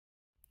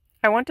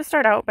I want to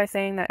start out by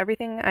saying that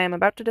everything I am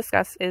about to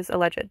discuss is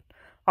alleged.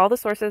 All the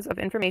sources of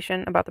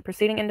information about the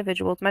preceding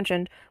individuals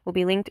mentioned will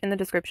be linked in the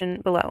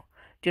description below.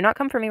 Do not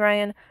come for me,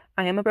 Ryan.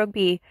 I am a broke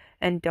bee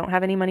and don't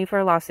have any money for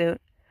a lawsuit.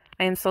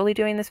 I am solely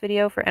doing this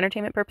video for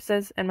entertainment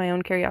purposes and my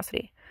own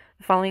curiosity.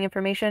 The following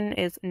information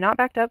is not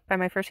backed up by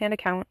my first-hand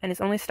account and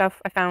is only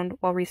stuff I found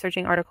while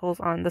researching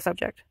articles on the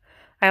subject.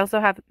 I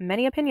also have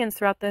many opinions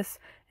throughout this,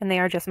 and they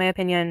are just my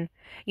opinion.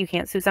 You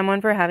can't sue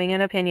someone for having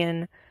an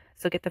opinion.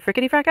 So get the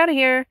frickety-frack out of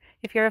here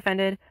if you're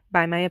offended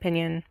by my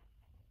opinion.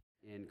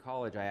 In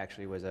college, I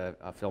actually was a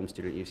film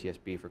student at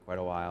UCSB for quite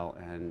a while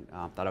and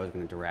thought I was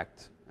going to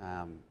direct,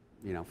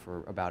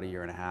 for about a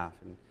year and a half.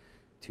 And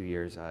 2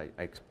 years, I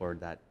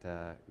explored that,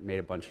 made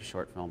a bunch of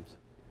short films.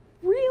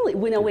 Really?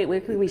 Well, no, wait,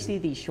 where can we see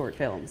these short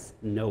films?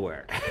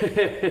 Nowhere.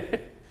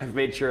 I've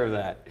made sure of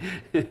that.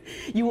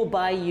 You will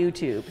buy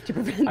YouTube to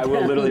prevent them. I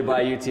will literally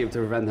buy YouTube to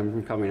prevent them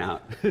from coming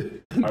out.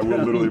 I will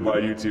literally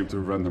buy YouTube to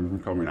prevent them from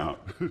coming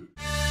out.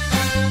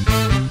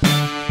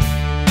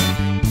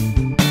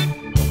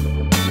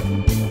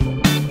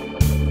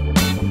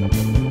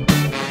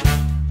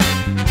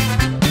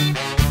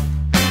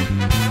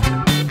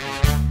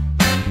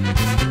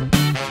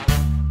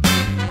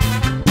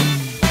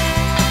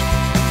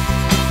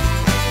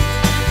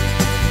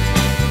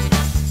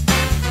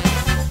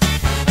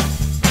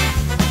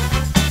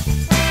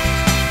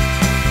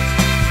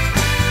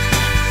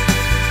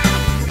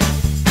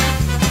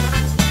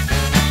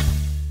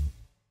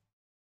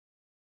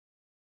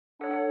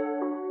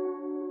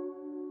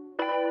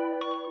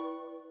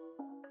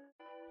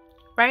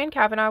 Ryan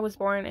Kavanaugh was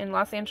born in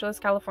Los Angeles,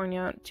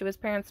 California, to his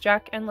parents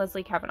Jack and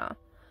Leslie Kavanaugh.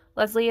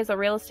 Leslie is a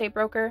real estate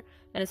broker,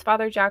 and his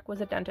father Jack was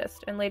a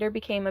dentist and later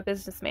became a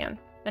businessman,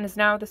 and is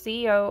now the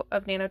CEO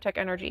of Nanotech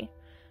Energy.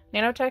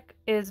 Nanotech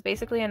is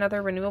basically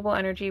another renewable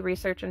energy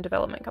research and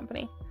development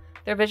company.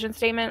 Their vision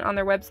statement on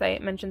their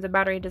website mentions a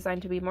battery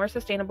designed to be more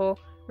sustainable,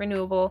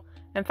 renewable,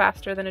 and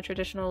faster than a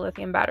traditional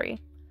lithium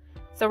battery.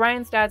 So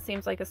Ryan's dad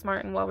seems like a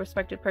smart and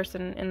well-respected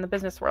person in the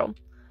business world,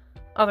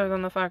 other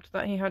than the fact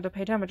that he had to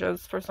pay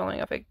damages for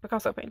selling a fake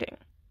Picasso painting.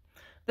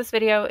 This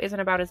video isn't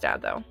about his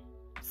dad, though.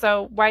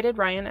 So why did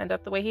Ryan end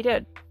up the way he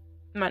did?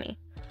 Money.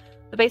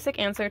 The basic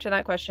answer to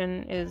that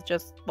question is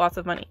just lots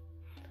of money.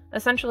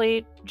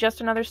 Essentially,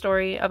 just another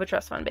story of a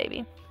trust fund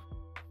baby.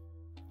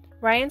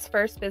 Ryan's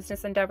first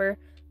business endeavor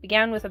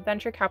began with a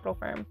venture capital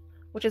firm,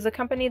 which is a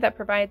company that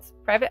provides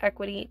private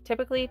equity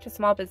typically to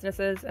small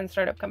businesses and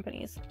startup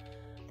companies.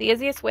 The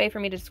easiest way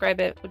for me to describe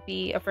it would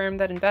be a firm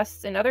that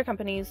invests in other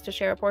companies to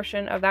share a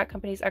portion of that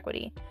company's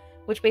equity,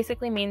 which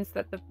basically means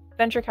that the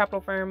venture capital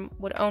firm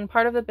would own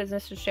part of the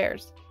business's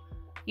shares.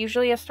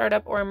 Usually a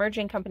startup or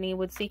emerging company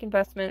would seek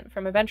investment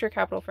from a venture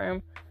capital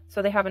firm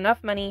so they have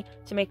enough money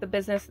to make the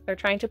business they're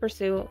trying to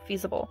pursue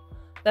feasible.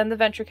 Then the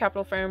venture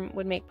capital firm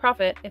would make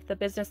profit if the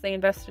business they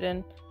invested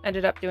in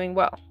ended up doing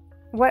well.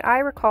 What I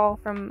recall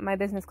from my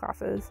business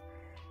classes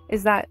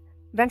is that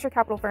venture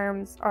capital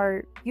firms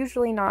are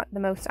usually not the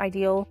most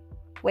ideal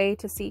way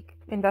to seek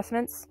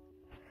investments.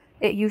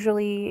 It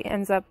usually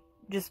ends up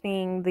just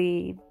being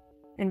the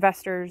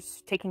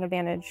investors taking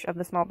advantage of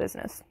the small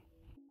business.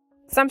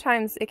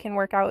 Sometimes it can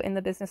work out in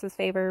the business's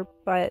favor,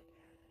 but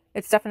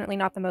it's definitely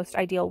not the most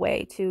ideal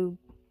way to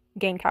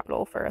gain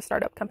capital for a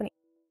startup company.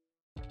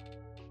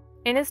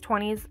 In his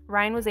 20s,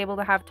 Ryan was able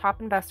to have top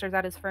investors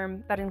at his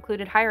firm that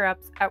included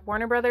higher-ups at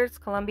Warner Brothers,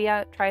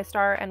 Columbia,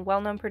 TriStar, and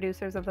well-known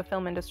producers of the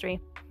film industry.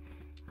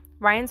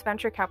 Ryan's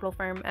venture capital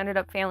firm ended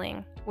up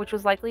failing, which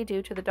was likely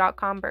due to the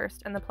dot-com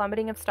burst and the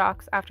plummeting of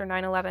stocks after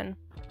 9/11.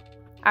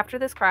 After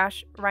this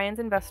crash, Ryan's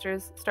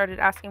investors started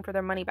asking for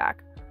their money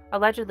back.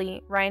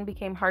 Allegedly, Ryan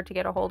became hard to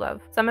get a hold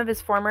of. Some of his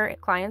former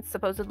clients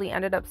supposedly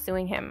ended up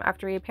suing him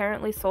after he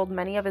apparently sold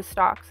many of his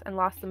stocks and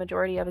lost the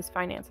majority of his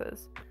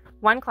finances.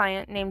 One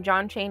client, named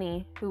John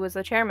Chaney, who was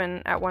the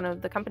chairman at one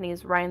of the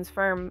companies Ryan's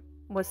firm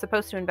was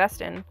supposed to invest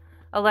in,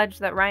 alleged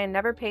that Ryan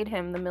never paid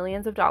him the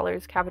millions of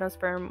dollars Kavanaugh's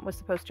firm was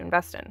supposed to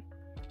invest in.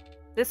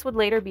 This would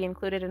later be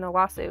included in a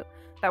lawsuit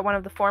that one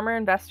of the former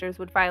investors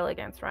would file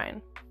against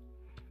Ryan.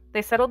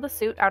 They settled the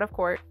suit out of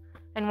court,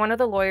 and one of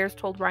the lawyers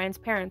told Ryan's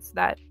parents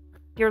that,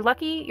 "You're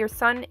lucky your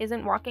son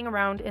isn't walking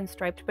around in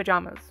striped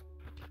pajamas."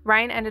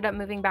 Ryan ended up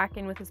moving back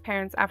in with his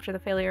parents after the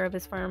failure of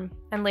his firm,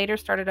 and later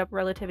started up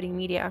Relativity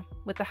Media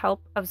with the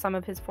help of some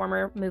of his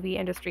former movie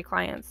industry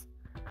clients.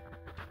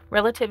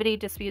 Relativity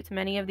disputes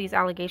many of these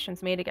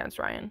allegations made against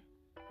Ryan,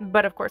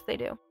 but of course they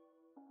do.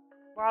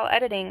 While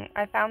editing,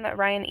 I found that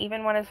Ryan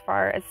even went as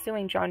far as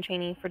suing John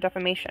Chaney for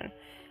defamation,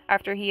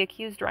 after he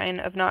accused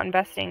Ryan of not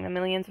investing the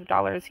millions of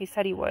dollars he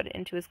said he would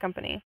into his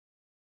company.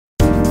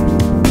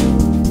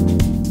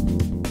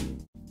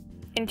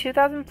 In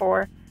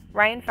 2004,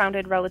 Ryan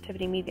founded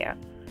Relativity Media,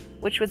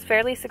 which was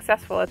fairly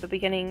successful at the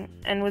beginning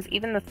and was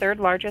even the third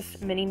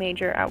largest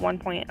mini-major at one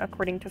point,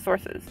 according to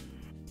sources.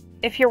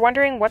 If you're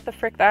wondering what the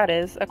frick that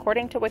is,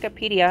 according to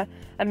Wikipedia,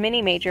 a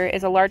mini-major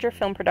is a larger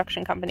film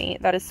production company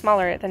that is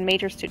smaller than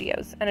major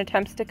studios and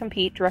attempts to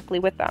compete directly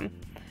with them.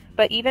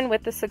 But even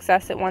with the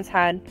success it once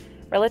had,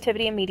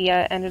 Relativity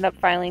Media ended up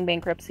filing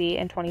bankruptcy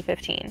in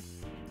 2015.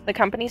 The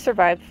company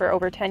survived for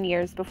over 10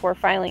 years before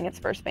filing its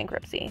first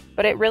bankruptcy,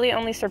 but it really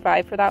only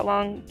survived for that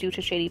long due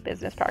to shady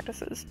business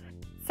practices.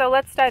 So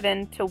let's dive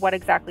into what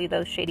exactly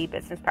those shady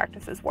business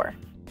practices were.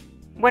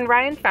 When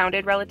Ryan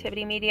founded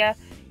Relativity Media,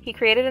 he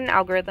created an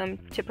algorithm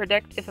to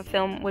predict if a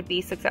film would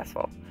be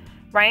successful.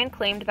 Ryan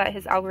claimed that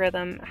his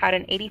algorithm had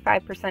an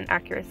 85%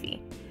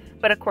 accuracy,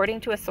 but according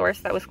to a source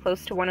that was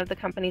close to one of the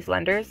company's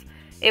lenders,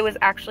 it was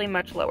actually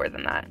much lower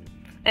than that.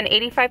 An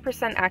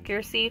 85%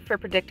 accuracy for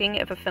predicting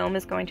if a film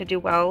is going to do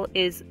well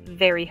is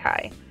very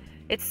high.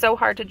 It's so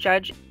hard to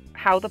judge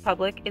how the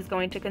public is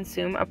going to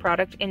consume a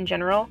product in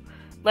general,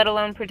 let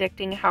alone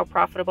predicting how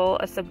profitable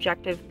a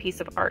subjective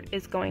piece of art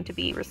is going to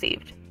be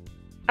received.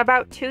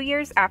 About 2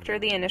 years after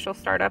the initial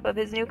startup of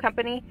his new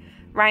company,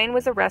 Ryan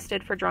was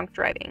arrested for drunk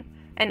driving,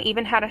 and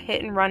even had a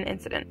hit-and-run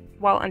incident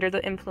while under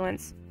the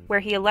influence, where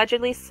he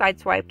allegedly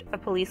sideswiped a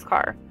police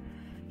car.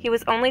 He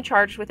was only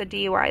charged with a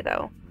DUI,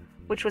 though,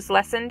 which was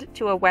lessened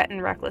to a wet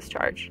and reckless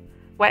charge.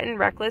 Wet and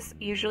reckless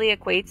usually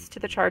equates to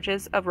the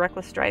charges of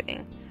reckless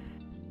driving,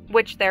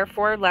 which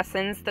therefore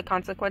lessens the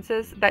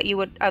consequences that you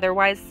would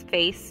otherwise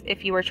face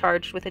if you were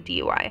charged with a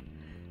DUI.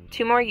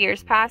 2 more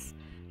years pass,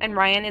 and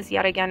Ryan is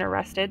yet again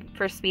arrested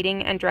for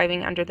speeding and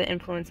driving under the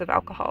influence of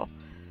alcohol.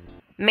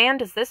 Man,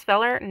 does this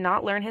feller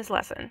not learn his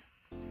lesson.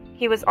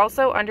 He was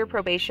also under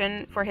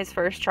probation for his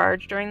first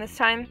charge during this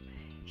time.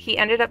 He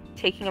ended up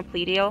taking a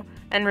plea deal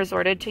and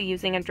resorted to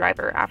using a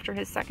driver after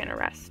his second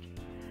arrest.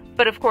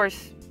 But of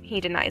course,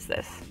 he denies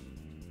this.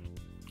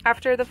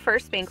 After the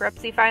first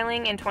bankruptcy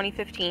filing in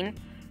 2015,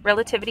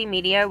 Relativity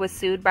Media was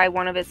sued by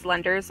one of its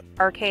lenders,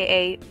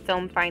 RKA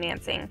Film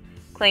Financing,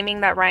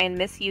 claiming that Ryan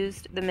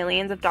misused the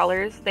millions of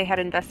dollars they had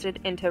invested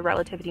into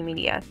Relativity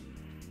Media.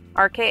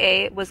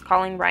 RKA was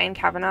calling Ryan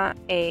Kavanaugh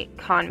a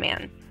con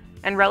man,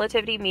 and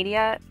Relativity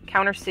Media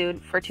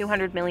countersued for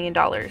 $200 million.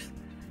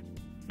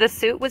 The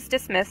suit was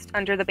dismissed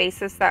under the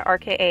basis that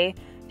RKA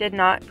did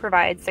not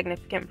provide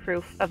significant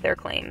proof of their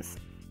claims.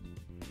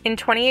 In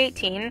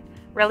 2018,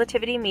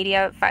 Relativity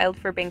Media filed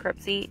for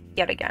bankruptcy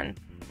yet again,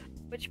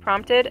 which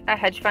prompted a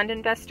hedge fund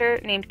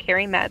investor named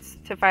Carrie Metz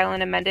to file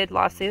an amended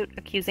lawsuit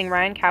accusing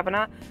Ryan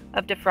Kavanaugh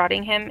of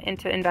defrauding him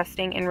into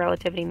investing in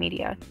Relativity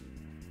Media.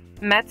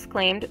 Metz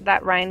claimed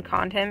that Ryan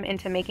conned him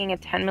into making a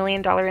 $10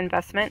 million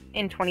investment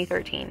in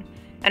 2013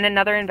 and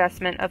another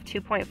investment of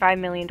 $2.5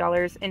 million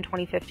in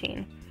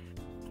 2015,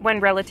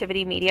 when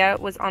Relativity Media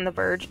was on the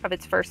verge of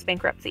its first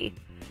bankruptcy.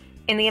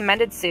 In the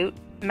amended suit,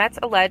 Metz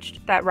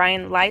alleged that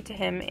Ryan lied to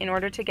him in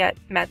order to get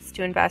Metz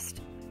to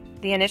invest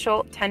the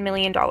initial $10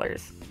 million.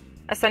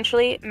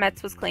 Essentially,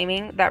 Metz was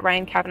claiming that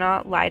Ryan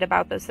Kavanaugh lied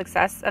about the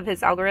success of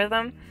his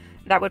algorithm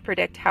that would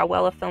predict how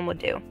well a film would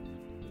do.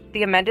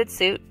 The amended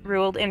suit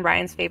ruled in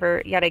Ryan's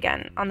favor yet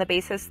again on the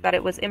basis that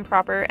it was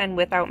improper and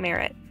without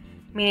merit,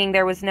 meaning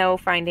there was no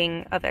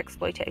finding of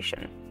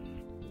exploitation.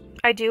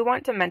 I do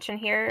want to mention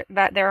here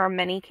that there are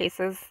many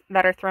cases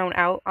that are thrown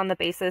out on the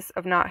basis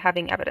of not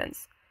having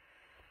evidence.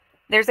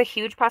 There's a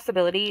huge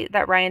possibility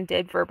that Ryan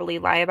did verbally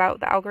lie about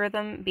the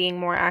algorithm being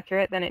more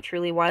accurate than it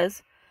truly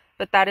was,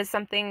 but that is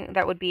something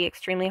that would be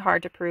extremely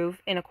hard to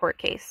prove in a court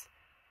case.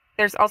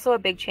 There's also a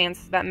big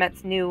chance that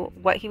Metz knew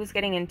what he was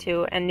getting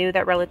into and knew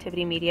that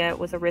Relativity Media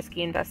was a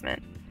risky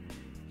investment,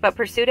 but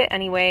pursued it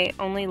anyway,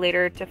 only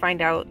later to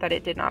find out that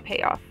it did not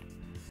pay off.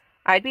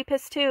 I'd be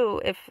pissed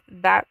too if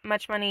that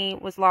much money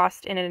was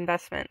lost in an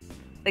investment.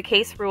 The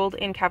case ruled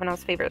in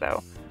Kavanaugh's favor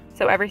though,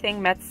 so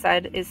everything Metz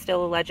said is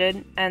still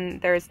alleged,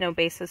 and there is no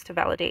basis to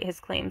validate his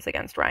claims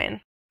against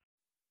Ryan.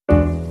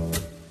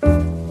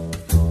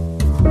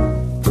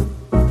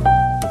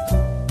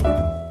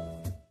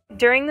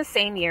 During the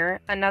same year,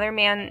 another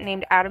man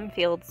named Adam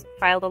Fields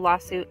filed a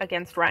lawsuit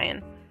against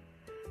Ryan.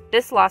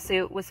 This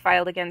lawsuit was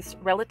filed against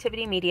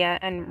Relativity Media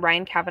and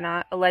Ryan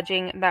Kavanaugh,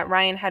 alleging that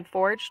Ryan had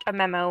forged a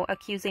memo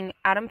accusing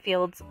Adam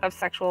Fields of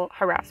sexual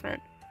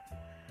harassment.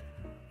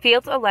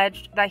 Fields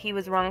alleged that he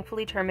was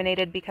wrongfully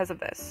terminated because of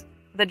this.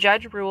 The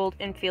judge ruled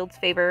in Fields'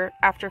 favor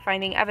after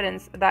finding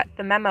evidence that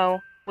the memo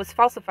was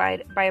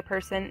falsified by a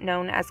person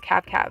known as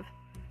Cav.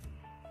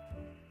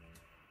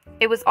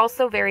 It was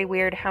also very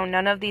weird how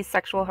none of these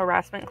sexual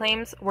harassment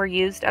claims were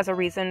used as a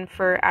reason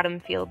for Adam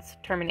Fields'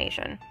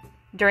 termination.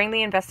 During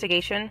the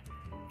investigation,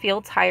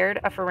 Fields hired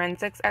a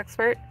forensics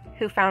expert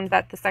who found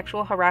that the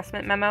sexual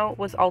harassment memo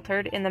was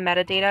altered in the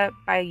metadata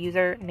by a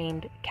user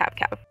named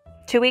Cav,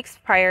 2 weeks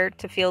prior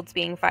to Fields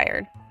being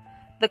fired.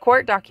 The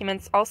court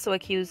documents also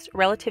accused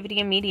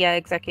Relativity Media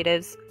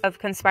executives of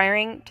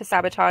conspiring to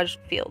sabotage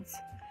Fields.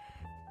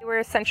 They were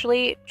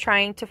essentially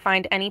trying to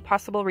find any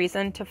possible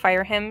reason to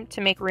fire him to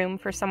make room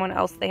for someone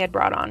else they had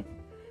brought on.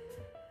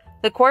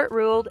 The court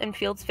ruled in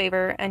Fields'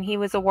 favor, and he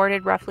was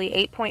awarded roughly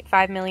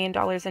 $8.5 million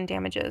in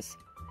damages.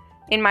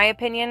 In my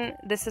opinion,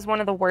 this is one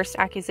of the worst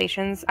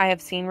accusations I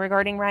have seen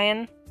regarding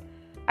Ryan.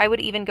 I would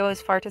even go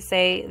as far to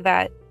say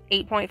that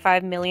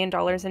 $8.5 million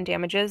in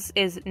damages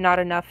is not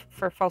enough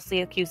for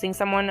falsely accusing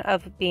someone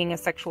of being a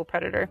sexual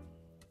predator.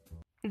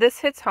 This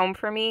hits home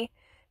for me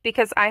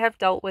because I have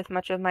dealt with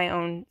much of my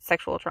own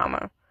sexual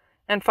trauma,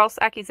 and false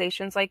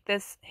accusations like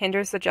this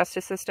hinders the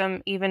justice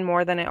system even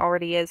more than it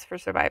already is for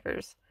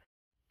survivors.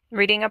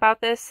 Reading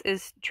about this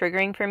is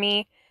triggering for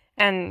me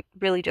and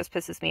really just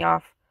pisses me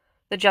off.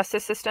 The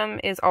justice system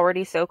is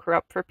already so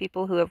corrupt for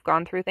people who have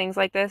gone through things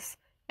like this,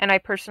 and I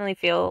personally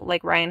feel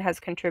like Ryan has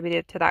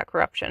contributed to that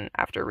corruption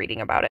after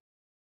reading about it.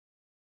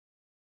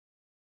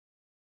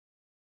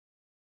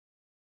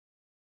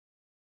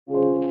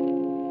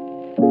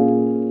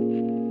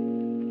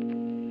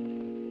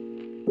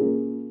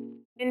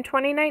 In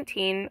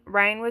 2019,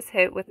 Ryan was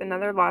hit with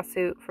another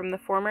lawsuit from the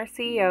former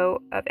CEO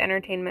of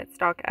Entertainment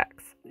StockX,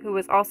 who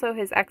was also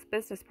his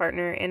ex-business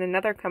partner in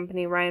another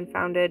company Ryan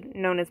founded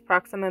known as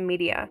Proxima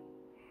Media.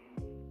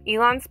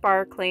 Elon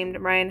Spar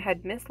claimed Ryan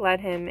had misled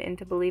him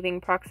into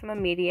believing Proxima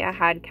Media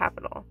had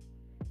capital.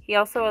 He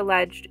also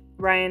alleged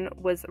Ryan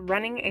was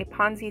running a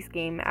Ponzi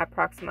scheme at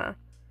Proxima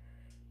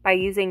by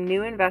using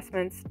new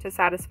investments to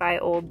satisfy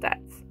old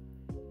debts.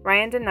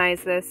 Ryan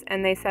denies this,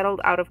 and they settled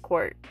out of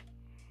court.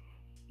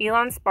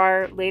 Elon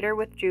Spar later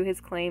withdrew his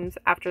claims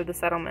after the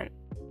settlement.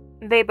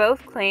 They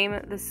both claim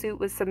the suit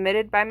was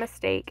submitted by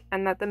mistake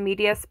and that the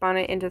media spun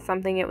it into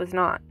something it was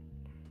not.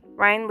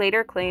 Ryan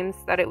later claims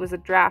that it was a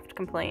draft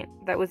complaint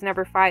that was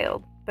never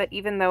filed, but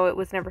even though it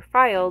was never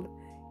filed,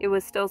 it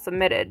was still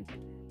submitted,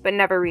 but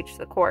never reached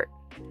the court.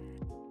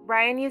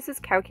 Ryan uses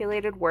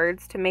calculated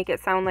words to make it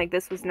sound like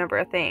this was never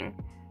a thing,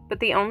 but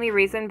the only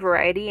reason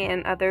Variety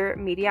and other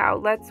media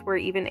outlets were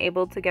even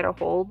able to get a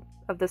hold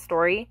of the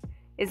story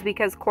is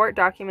because court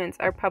documents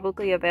are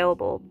publicly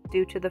available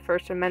due to the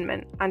First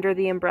Amendment under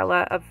the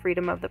umbrella of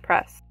freedom of the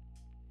press.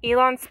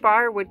 Elon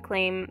Spar would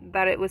claim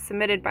that it was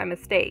submitted by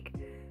mistake,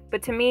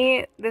 but to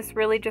me, this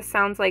really just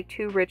sounds like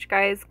two rich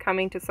guys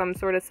coming to some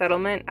sort of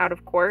settlement out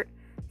of court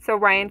so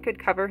Ryan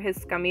could cover his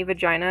scummy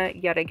vagina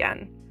yet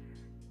again.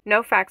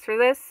 No facts for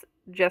this,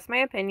 just my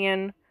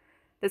opinion.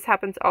 This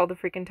happens all the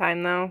freaking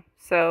time though,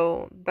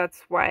 so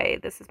that's why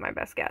this is my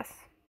best guess.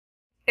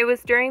 It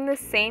was during this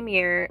same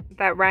year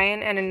that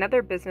Ryan and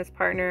another business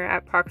partner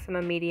at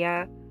Proxima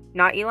Media,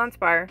 not Elon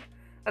Spar,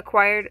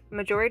 acquired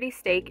majority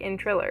stake in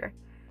Triller,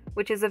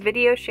 which is a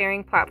video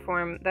sharing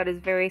platform that is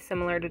very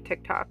similar to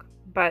TikTok,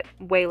 but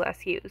way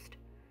less used.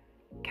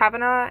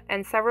 Kavanaugh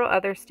and several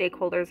other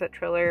stakeholders at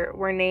Triller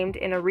were named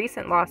in a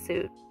recent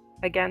lawsuit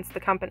against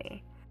the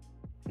company.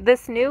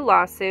 This new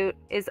lawsuit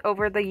is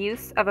over the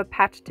use of a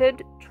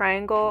patented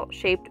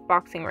triangle-shaped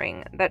boxing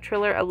ring that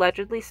Triller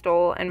allegedly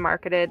stole and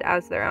marketed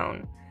as their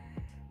own.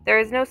 There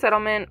is no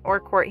settlement or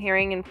court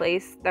hearing in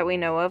place that we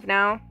know of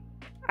now.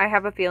 I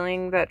have a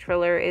feeling that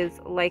Triller is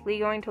likely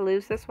going to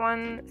lose this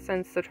one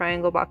since the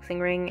triangle boxing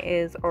ring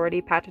is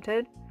already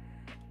patented.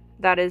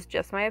 That is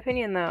just my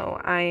opinion though.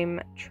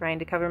 I'm trying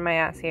to cover my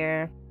ass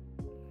here.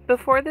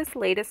 Before this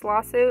latest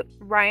lawsuit,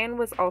 Ryan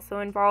was also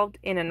involved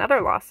in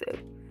another lawsuit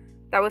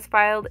that was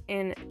filed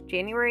in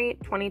January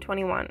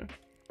 2021.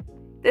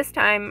 This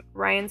time,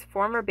 Ryan's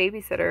former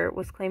babysitter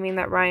was claiming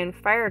that Ryan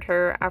fired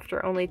her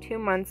after only 2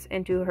 months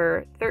into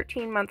her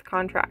 13-month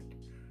contract.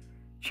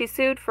 She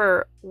sued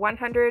for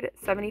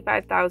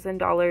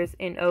 $175,000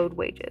 in owed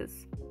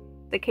wages.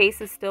 The case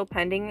is still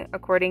pending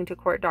according to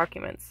court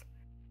documents.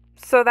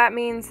 So that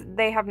means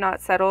they have not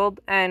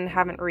settled and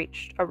haven't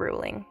reached a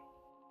ruling.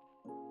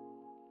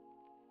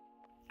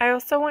 I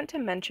also want to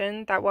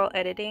mention that while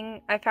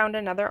editing, I found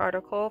another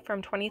article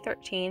from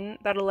 2013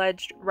 that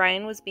alleged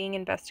Ryan was being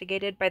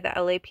investigated by the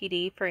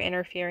LAPD for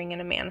interfering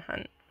in a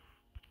manhunt.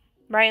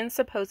 Ryan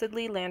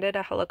supposedly landed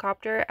a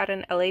helicopter at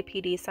an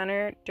LAPD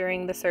center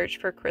during the search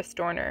for Chris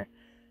Dorner,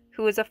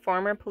 who was a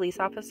former police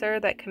officer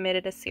that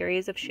committed a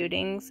series of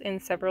shootings in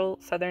several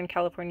Southern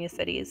California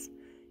cities.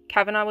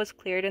 Kavanaugh was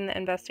cleared in the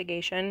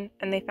investigation,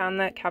 and they found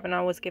that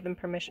Kavanaugh was given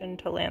permission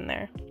to land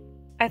there.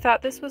 I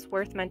thought this was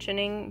worth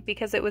mentioning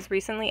because it was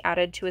recently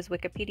added to his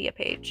Wikipedia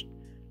page.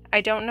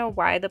 I don't know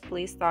why the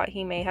police thought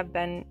he may have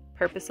been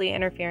purposely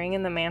interfering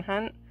in the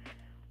manhunt,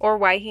 or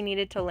why he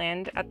needed to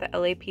land at the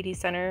LAPD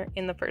center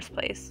in the first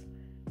place.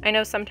 I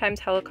know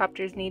sometimes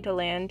helicopters need to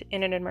land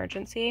in an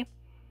emergency,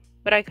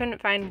 but I couldn't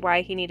find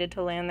why he needed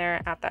to land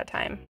there at that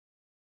time.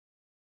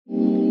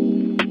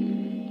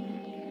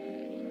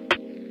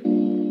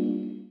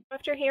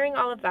 After hearing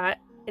all of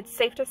that, it's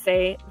safe to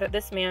say that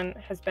this man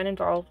has been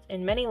involved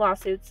in many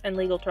lawsuits and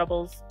legal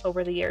troubles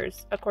over the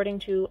years, according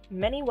to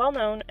many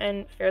well-known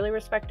and fairly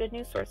respected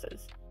news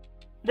sources.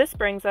 This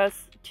brings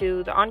us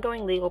to the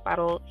ongoing legal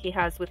battle he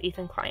has with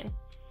Ethan Klein.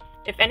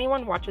 If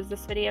anyone watches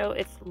this video,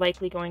 it's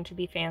likely going to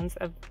be fans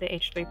of the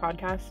H3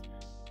 podcast,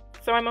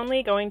 so I'm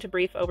only going to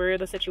brief over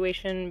the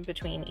situation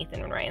between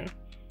Ethan and Ryan.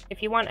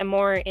 If you want a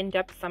more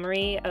in-depth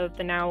summary of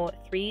the now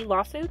 3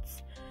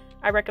 lawsuits,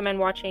 I recommend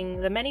watching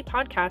the many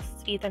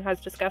podcasts Ethan has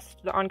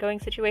discussed the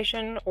ongoing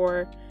situation,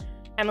 or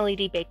Emily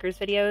D. Baker's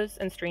videos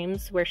and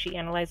streams where she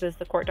analyzes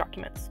the court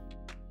documents.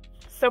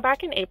 So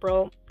back in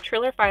April,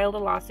 Triller filed a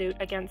lawsuit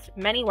against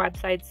many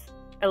websites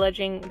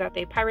alleging that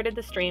they pirated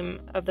the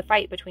stream of the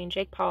fight between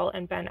Jake Paul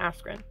and Ben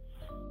Askren.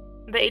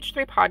 The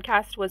H3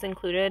 podcast was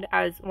included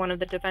as one of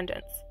the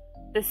defendants.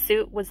 This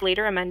suit was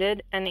later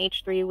amended and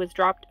H3 was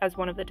dropped as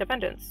one of the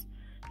defendants.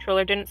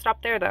 Triller didn't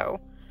stop there, though.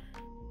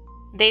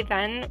 They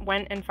then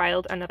went and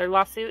filed another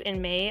lawsuit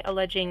in May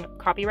alleging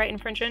copyright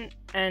infringement,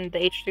 and the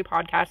H3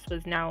 podcast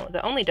was now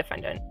the only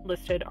defendant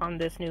listed on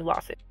this new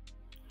lawsuit.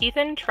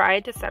 Ethan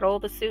tried to settle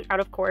the suit out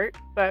of court,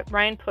 but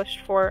Ryan pushed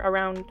for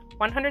around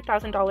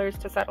 $100,000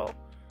 to settle,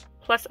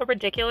 plus a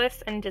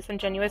ridiculous and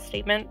disingenuous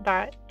statement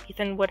that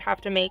Ethan would have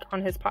to make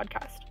on his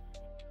podcast.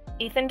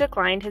 Ethan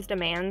declined his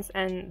demands,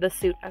 and the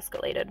suit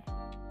escalated.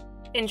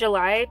 In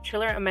July,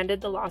 Triller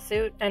amended the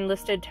lawsuit and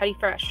listed Teddy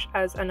Fresh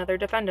as another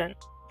defendant.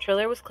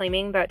 Triller was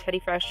claiming that Teddy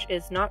Fresh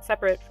is not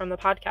separate from the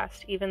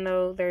podcast, even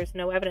though there's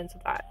no evidence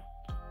of that.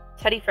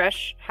 Teddy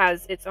Fresh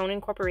has its own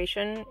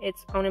incorporation,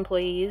 its own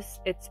employees,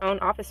 its own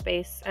office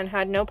space, and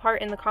had no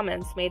part in the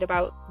comments made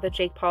about the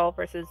Jake Paul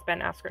versus Ben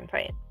Askren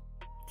fight.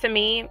 To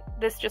me,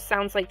 this just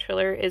sounds like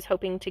Triller is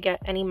hoping to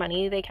get any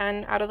money they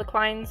can out of the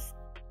Kleins.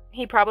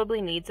 He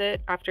probably needs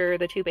it after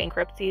the 2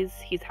 bankruptcies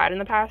he's had in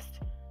the past.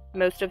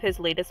 Most of his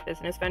latest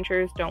business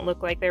ventures don't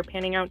look like they're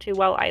panning out too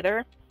well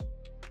either.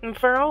 And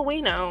for all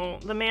we know,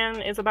 the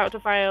man is about to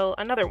file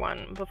another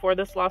one before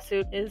this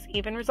lawsuit is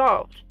even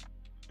resolved.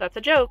 That's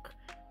a joke.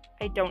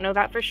 I don't know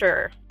that for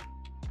sure.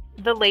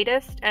 The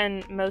latest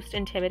and most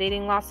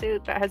intimidating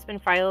lawsuit that has been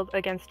filed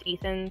against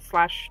Ethan /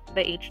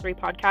 the H3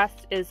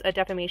 podcast is a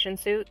defamation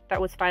suit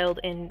that was filed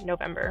in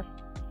November.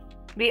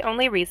 The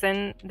only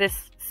reason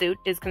this suit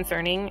is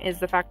concerning is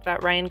the fact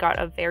that Ryan got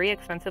a very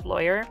expensive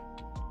lawyer,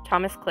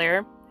 Thomas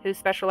Clare, who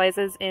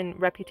specializes in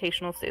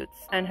reputational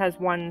suits and has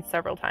won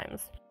several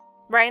times.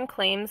 Ryan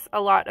claims a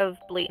lot of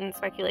blatant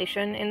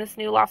speculation in this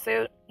new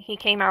lawsuit. He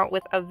came out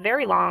with a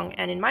very long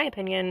and, in my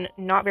opinion,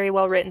 not very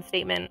well written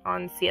statement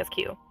on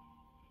CSQ,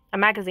 a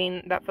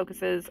magazine that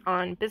focuses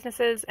on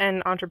businesses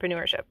and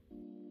entrepreneurship.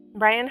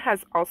 Ryan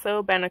has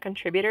also been a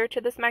contributor to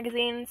this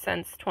magazine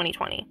since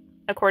 2020,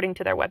 according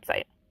to their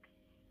website.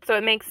 So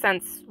it makes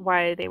sense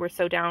why they were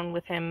so down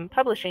with him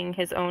publishing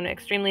his own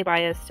extremely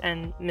biased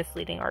and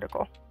misleading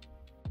article.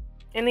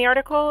 In the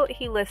article,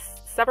 he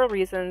lists several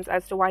reasons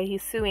as to why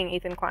he's suing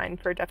Ethan Klein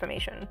for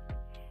defamation.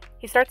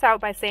 He starts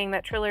out by saying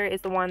that Triller is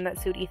the one that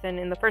sued Ethan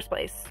in the first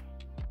place.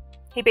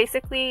 He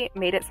basically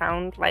made it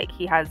sound like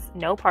he has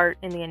no part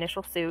in the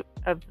initial suit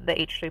of the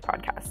H3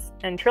 podcast,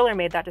 and Triller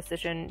made that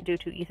decision due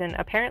to Ethan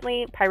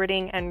apparently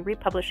pirating and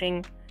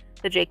republishing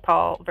the Jake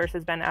Paul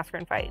versus Ben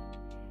Askren fight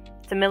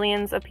to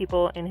millions of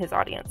people in his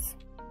audience.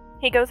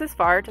 He goes as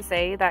far to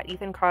say that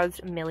Ethan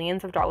caused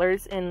millions of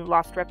dollars in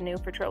lost revenue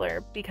for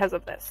Triller because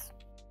of this,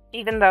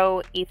 even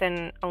though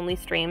Ethan only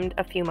streamed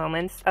a few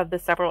moments of the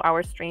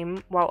several-hour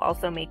stream while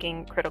also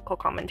making critical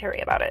commentary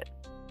about it.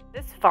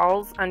 This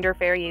falls under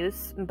fair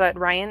use, but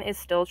Ryan is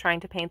still trying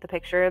to paint the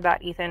picture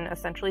that Ethan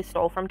essentially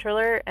stole from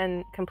Triller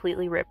and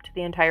completely ripped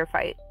the entire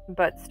fight,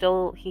 but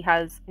still he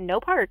has no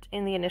part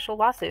in the initial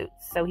lawsuit,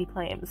 so he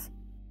claims.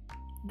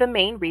 The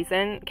main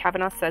reason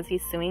Kavanaugh says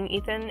he's suing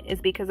Ethan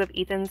is because of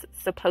Ethan's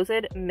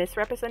supposed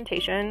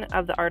misrepresentation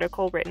of the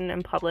article written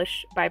and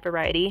published by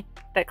Variety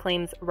that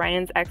claims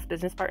Ryan's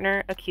ex-business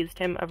partner accused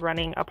him of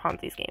running a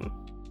Ponzi scheme.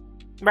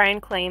 Ryan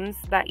claims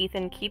that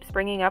Ethan keeps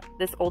bringing up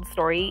this old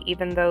story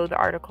even though the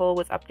article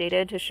was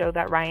updated to show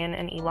that Ryan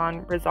and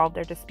Elon resolved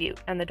their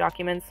dispute and the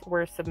documents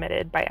were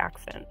submitted by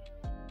accident.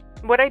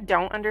 What I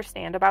don't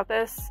understand about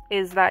this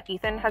is that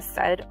Ethan has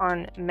said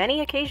on many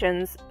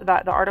occasions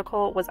that the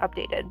article was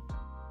updated,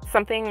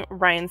 something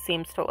Ryan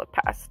seems to look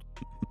past.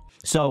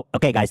 So,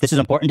 okay guys, this is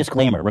an important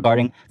disclaimer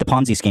regarding the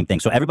Ponzi scheme thing.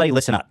 So everybody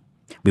listen up.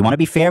 We want to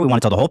be fair, we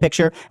want to tell the whole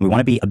picture, and we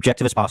want to be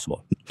objective as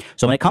possible.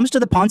 So when it comes to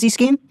the Ponzi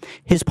scheme,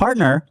 his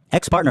partner,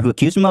 ex-partner who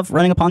accused him of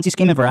running a Ponzi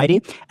scheme in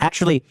Variety,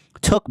 actually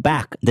took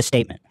back the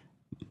statement.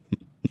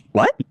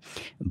 What?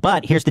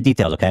 But here's the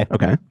details, okay?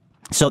 Okay.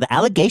 So the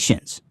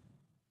allegations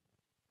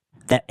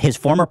that his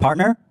former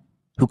partner,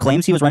 who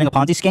claims he was running a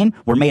Ponzi scheme,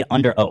 were made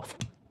under oath.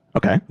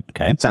 Okay.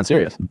 Okay. Sounds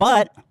serious.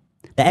 But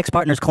the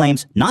ex-partner's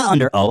claims, not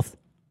under oath,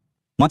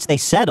 once they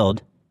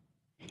settled,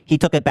 he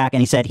took it back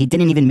and he said he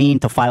didn't even mean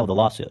to file the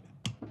lawsuit.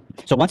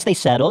 So once they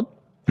settled,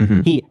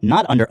 he,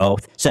 not under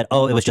oath, said,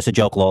 oh, it was just a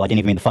joke, lol, I didn't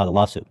even mean to file the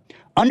lawsuit.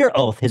 Under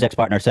oath, his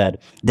ex-partner said,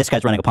 this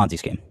guy's running a Ponzi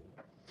scheme.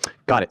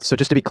 Got it. So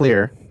just to be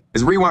clear,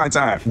 It's rewind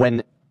time.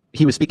 when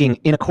he was speaking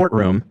in a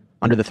courtroom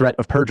under the threat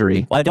of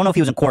perjury. Well, I don't know if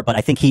he was in court, but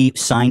I think he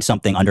signed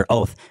something under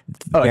oath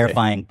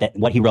verifying that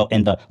what he wrote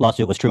in the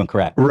lawsuit was true and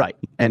correct. Right.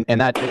 And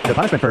that the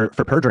punishment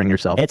for perjuring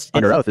yourself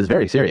under oath is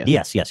very serious.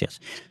 Yes, yes, yes.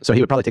 So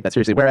he would probably take that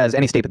seriously. Whereas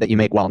any statement that you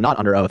make while not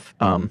under oath,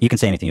 you can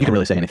say anything you can want.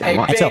 really say anything you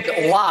want.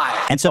 Big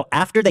lie. And so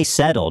after they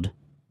settled,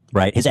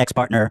 right, his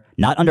ex-partner,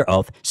 not under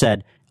oath,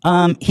 said,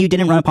 he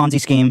didn't run a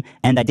Ponzi scheme,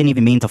 and I didn't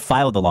even mean to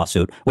file the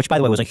lawsuit, which, by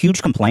the way, was a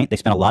huge complaint. They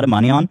spent a lot of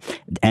money on.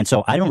 And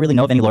so I don't really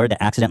know of any lawyer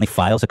that accidentally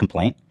files a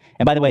complaint.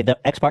 And by the way, the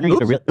ex-partner...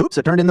 Oops,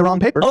 it turned in the wrong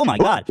paper. Oh, my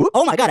God. Oops.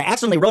 Oh, my God. I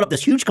accidentally wrote up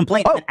this huge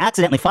complaint and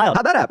accidentally filed.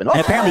 How'd that happen? Oh.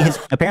 And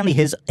apparently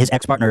his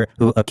ex-partner,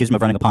 who accused him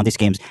of running a Ponzi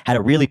schemes, had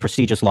a really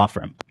prestigious law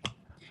firm.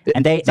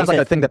 And they sounds like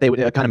said, a thing that they would,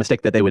 a kind of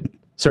mistake that they would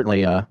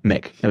certainly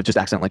make. It was just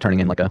accidentally turning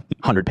in like a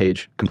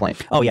 100-page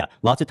complaint. oh yeah,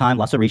 lots of time,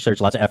 lots of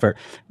research, lots of effort.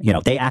 You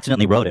know, they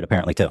accidentally wrote it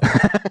apparently too.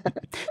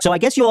 So I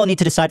guess you all need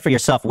to decide for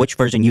yourself which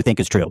version you think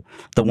is true.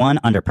 The one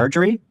under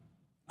perjury,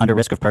 under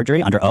risk of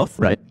perjury, under oath,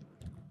 Right.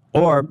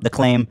 or the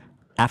claim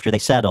after they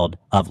settled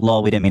of,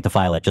 lol, we didn't mean to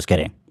file it, just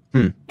kidding.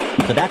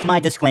 So that's my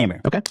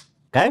disclaimer. Okay.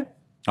 Okay?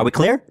 Are we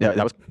clear? Yeah,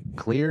 that was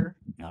clear.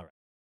 All right.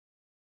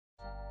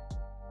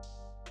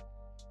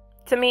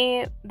 To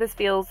me, this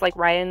feels like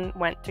Ryan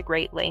went to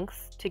great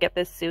lengths to get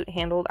this suit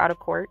handled out of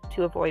court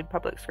to avoid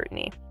public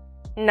scrutiny.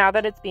 Now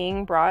that it's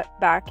being brought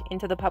back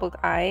into the public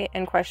eye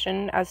and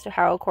questioned as to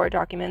how court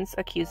documents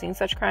accusing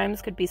such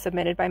crimes could be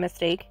submitted by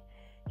mistake,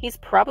 he's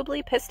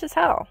probably pissed as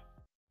hell.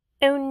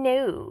 Oh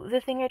no, the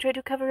thing I tried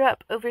to cover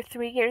up over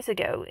 3 years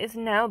ago is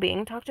now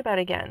being talked about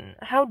again.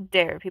 How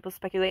dare people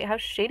speculate how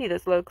shady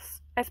this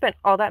looks? I spent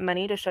all that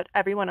money to shut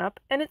everyone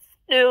up, and it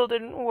still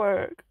didn't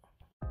work.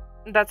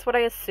 That's what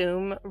I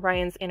assume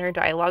Ryan's inner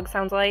dialogue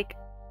sounds like,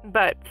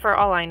 but for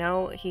all I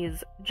know,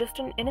 he's just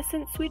an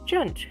innocent, sweet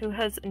gent who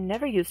has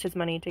never used his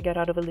money to get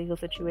out of a legal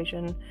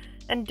situation,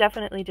 and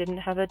definitely didn't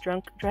have a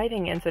drunk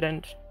driving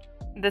incident.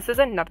 This is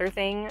another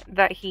thing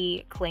that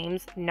he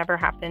claims never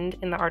happened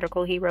in the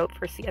article he wrote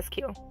for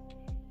CSQ.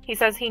 He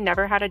says he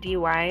never had a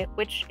DUI,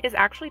 which is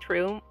actually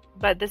true,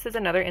 but this is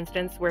another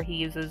instance where he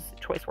uses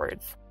choice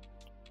words.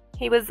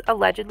 He was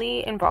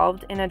allegedly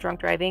involved in a drunk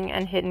driving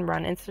and hit and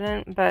run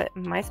incident, but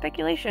my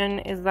speculation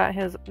is that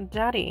his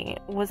daddy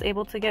was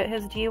able to get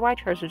his DUI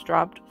charges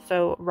dropped,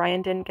 so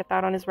Ryan didn't get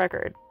that on his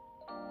record.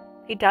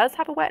 He does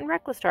have a wet and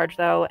reckless charge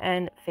though,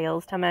 and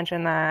fails to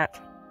mention that.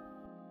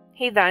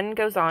 He then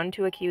goes on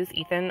to accuse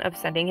Ethan of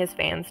sending his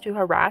fans to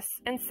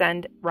harass and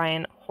send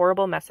Ryan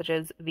horrible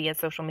messages via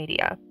social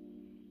media.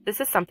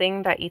 This is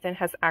something that Ethan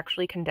has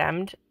actually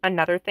condemned,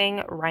 another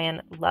thing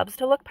Ryan loves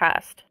to look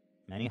past.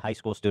 Many high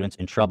school students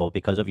in trouble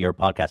because of your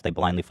podcast they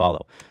blindly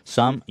follow.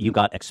 Some you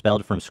got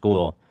expelled from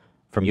school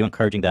from you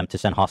encouraging them to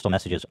send hostile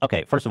messages.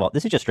 Okay, first of all,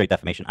 this is just straight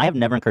defamation. I have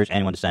never encouraged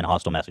anyone to send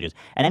hostile messages.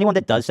 And anyone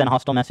that does send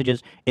hostile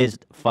messages is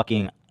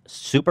fucking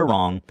super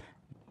wrong.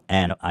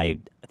 And I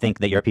think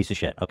that you're a piece of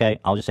shit, okay?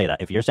 I'll just say that.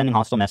 If you're sending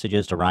hostile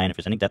messages to Ryan, if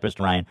you're sending death threats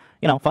to Ryan,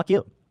 you know, fuck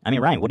you. I mean,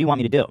 Ryan, what do you want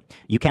me to do?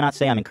 You cannot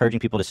say I'm encouraging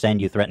people to send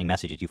you threatening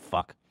messages, you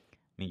fuck.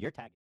 I mean, you're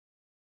tagging.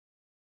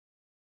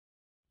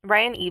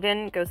 Ryan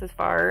even goes as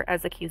far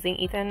as accusing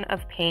Ethan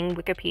of paying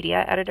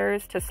Wikipedia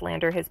editors to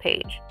slander his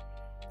page,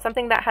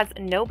 something that has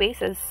no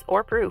basis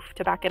or proof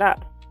to back it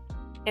up.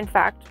 In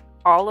fact,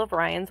 all of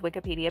Ryan's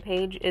Wikipedia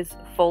page is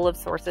full of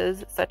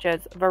sources such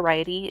as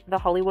Variety, The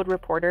Hollywood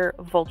Reporter,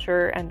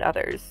 Vulture, and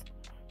others.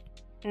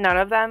 None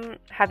of them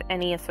have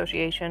any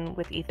association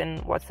with Ethan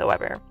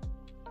whatsoever.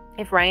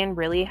 If Ryan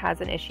really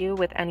has an issue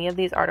with any of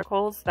these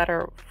articles that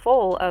are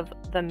full of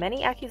the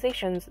many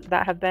accusations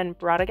that have been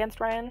brought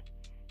against Ryan,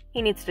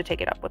 he needs to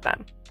take it up with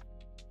them.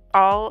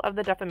 All of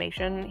the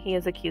defamation he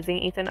is accusing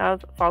Ethan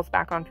of falls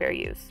back on fair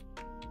use.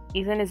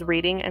 Ethan is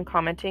reading and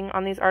commenting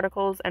on these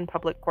articles and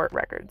public court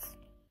records.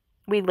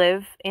 We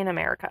live in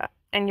America,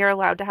 and you're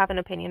allowed to have an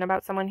opinion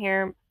about someone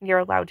here. You're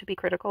allowed to be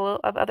critical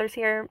of others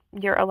here.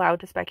 You're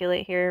allowed to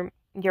speculate here.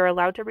 You're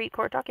allowed to read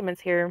court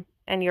documents here,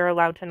 and you're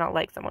allowed to not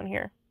like someone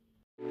here.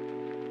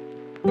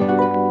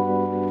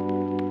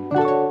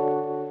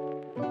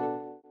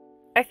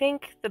 I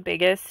think the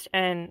biggest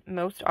and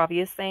most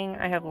obvious thing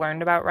I have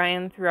learned about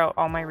Ryan throughout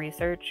all my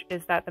research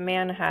is that the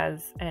man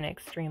has an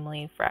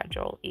extremely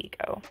fragile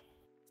ego.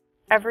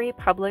 Every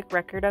public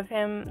record of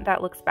him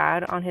that looks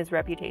bad on his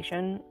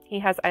reputation, he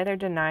has either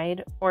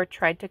denied or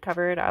tried to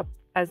cover it up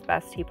as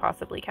best he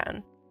possibly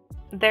can.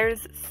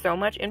 There's so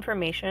much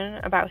information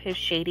about his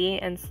shady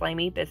and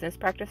slimy business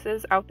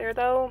practices out there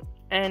though,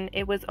 and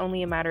it was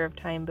only a matter of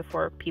time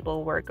before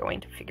people were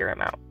going to figure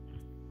him out.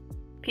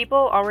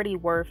 People already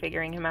were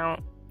figuring him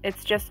out.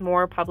 It's just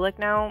more public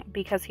now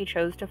because he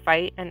chose to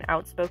fight an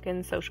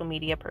outspoken social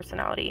media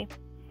personality.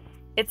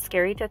 It's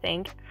scary to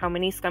think how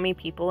many scummy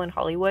people in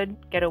Hollywood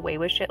get away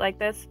with shit like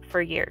this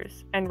for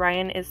years, and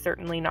Ryan is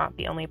certainly not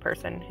the only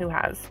person who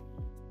has.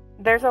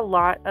 There's a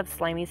lot of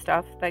slimy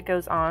stuff that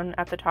goes on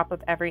at the top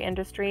of every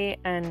industry,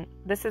 and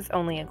this is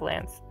only a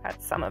glance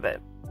at some of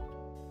it.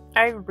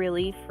 I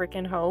really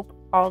freaking hope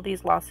all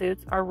these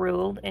lawsuits are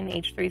ruled in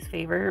H3's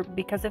favor,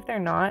 because if they're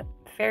not,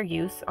 fair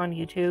use on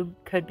YouTube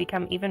could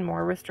become even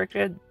more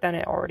restricted than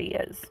it already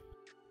is.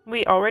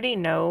 We already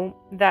know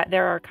that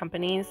there are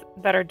companies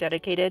that are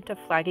dedicated to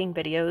flagging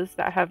videos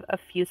that have a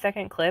few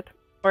second clip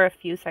or a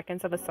few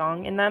seconds of a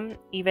song in them,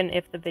 even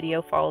if the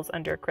video falls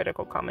under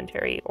critical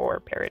commentary or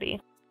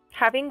parody.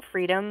 Having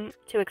freedom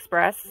to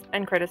express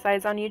and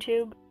criticize on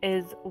YouTube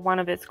is one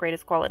of its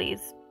greatest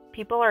qualities.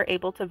 People are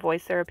able to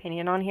voice their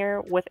opinion on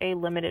here with a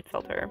limited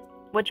filter,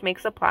 which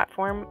makes a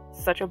platform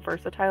such a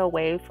versatile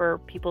way for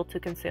people to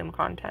consume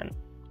content.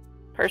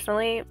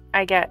 Personally,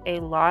 I get a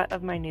lot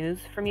of my news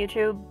from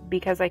YouTube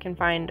because I can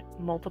find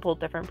multiple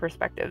different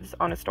perspectives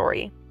on a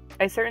story.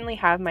 I certainly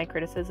have my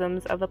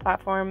criticisms of the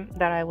platform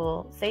that I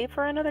will save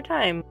for another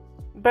time,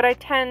 but I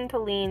tend to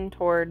lean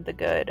toward the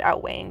good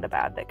outweighing the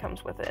bad that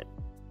comes with it.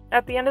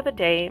 At the end of the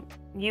day,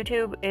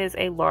 YouTube is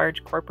a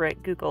large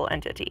corporate Google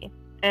entity,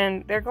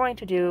 and they're going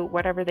to do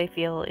whatever they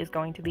feel is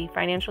going to be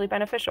financially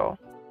beneficial.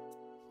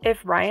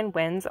 If Ryan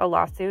wins a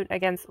lawsuit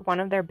against one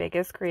of their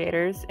biggest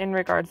creators in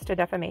regards to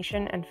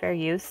defamation and fair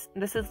use,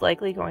 this is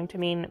likely going to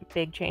mean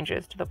big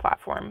changes to the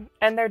platform,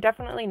 and they're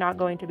definitely not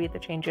going to be the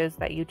changes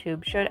that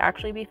YouTube should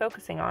actually be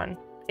focusing on.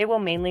 It will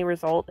mainly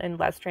result in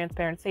less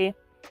transparency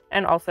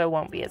and also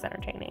won't be as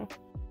entertaining.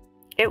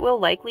 It will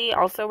likely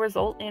also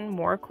result in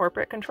more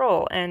corporate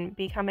control and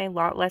become a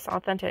lot less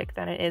authentic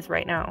than it is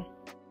right now.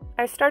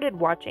 I started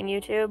watching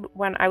YouTube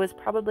when I was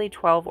probably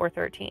 12 or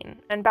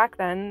 13, and back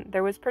then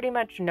there was pretty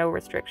much no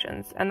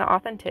restrictions, and the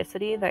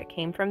authenticity that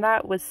came from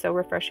that was so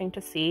refreshing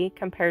to see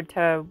compared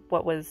to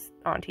what was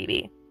on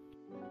TV.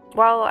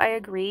 While I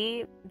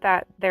agree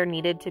that there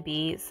needed to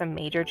be some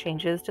major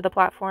changes to the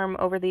platform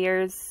over the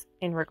years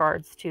in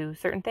regards to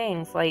certain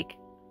things like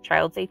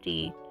child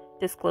safety,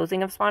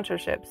 disclosing of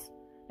sponsorships,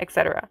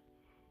 etc.,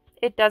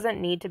 it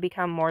doesn't need to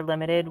become more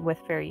limited with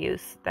fair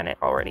use than it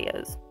already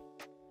is.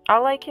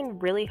 All I can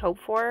really hope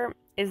for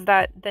is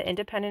that the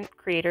independent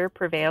creator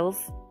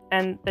prevails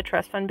and the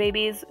trust fund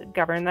babies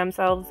govern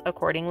themselves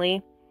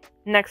accordingly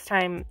next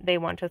time they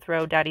want to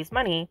throw daddy's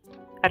money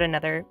at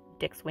another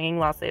dick-swinging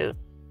lawsuit.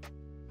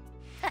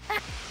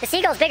 The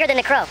seagull's bigger than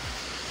the crow.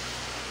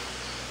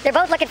 They're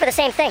both looking for the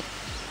same thing.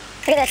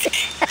 Look at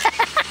this.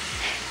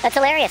 That's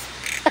hilarious.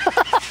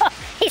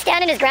 He's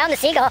standing his ground, the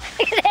seagull.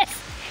 Look at this.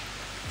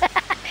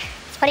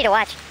 It's funny to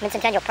watch. I'm in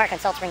Centennial Park on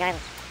Salt Spring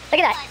Island. Look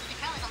at that.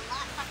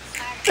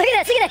 Look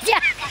at this, look at this,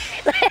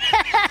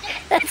 yeah.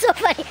 That's so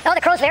funny. Oh, the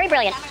crow's very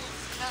brilliant.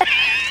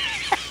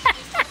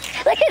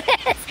 Look at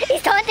this.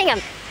 He's taunting him.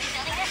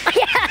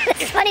 Yeah,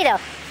 this is funny though.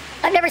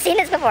 I've never seen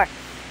this before.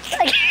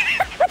 Like,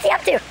 what's he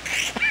up to?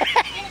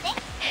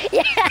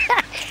 Yeah.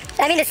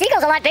 I mean, the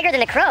seagull's a lot bigger than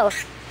the crow.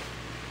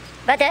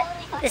 But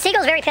the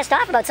seagull's very pissed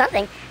off about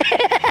something.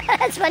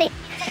 That's funny.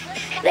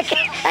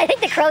 I think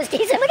the crow's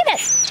teasing. Look at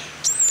this.